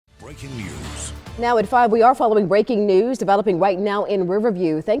breaking news. Now at 5, we are following breaking news developing right now in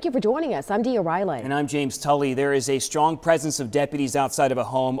Riverview. Thank you for joining us. I'm Dia Riley. And I'm James Tully. There is a strong presence of deputies outside of a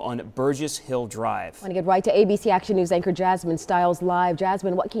home on Burgess Hill Drive. I want to get right to ABC Action News anchor Jasmine Stiles live.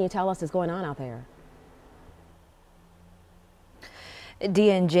 Jasmine, what can you tell us is going on out there?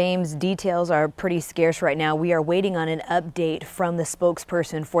 Dia and James, details are pretty scarce right now. We are waiting on an update from the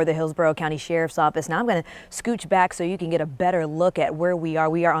spokesperson for the Hillsborough County Sheriff's Office. Now I'm going to scooch back so you can get a better look at where we are.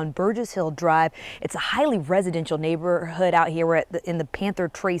 We are on Burgess Hill Drive. It's a highly residential neighborhood out here. We're in the Panther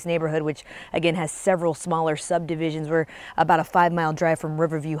Trace neighborhood, which again has several smaller subdivisions. We're about a 5-mile drive from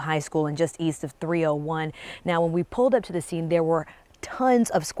Riverview High School and just east of 301. Now, when we pulled up to the scene, there were tons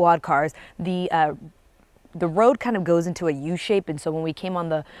of squad cars. The road kind of goes into a U shape, and so when we came on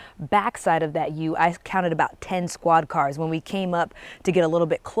the back side of that U, I counted about 10 squad cars. When we came up to get a little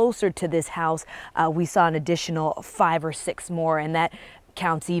bit closer to this house, we saw an additional 5 or 6 more, and that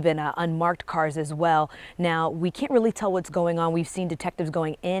counts even unmarked cars as well. Now, we can't really tell what's going on. We've seen detectives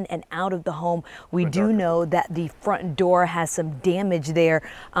going in and out of the home. We do know that the front door has some damage there.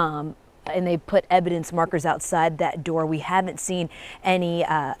 And they put evidence markers outside that door. We haven't seen any,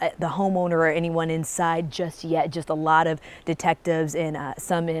 the homeowner or anyone inside just yet. Just a lot of detectives and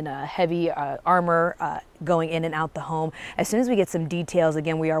some in heavy armor going in and out the home. As soon as we get some details,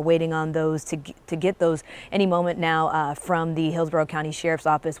 again, we are waiting on those to get those any moment now from the Hillsborough County Sheriff's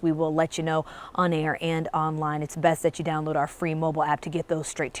Office. We will let you know on air and online. It's best that you download our free mobile app to get those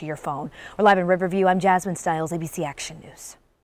straight to your phone. We're live in Riverview. I'm Jasmine Stiles, ABC Action News.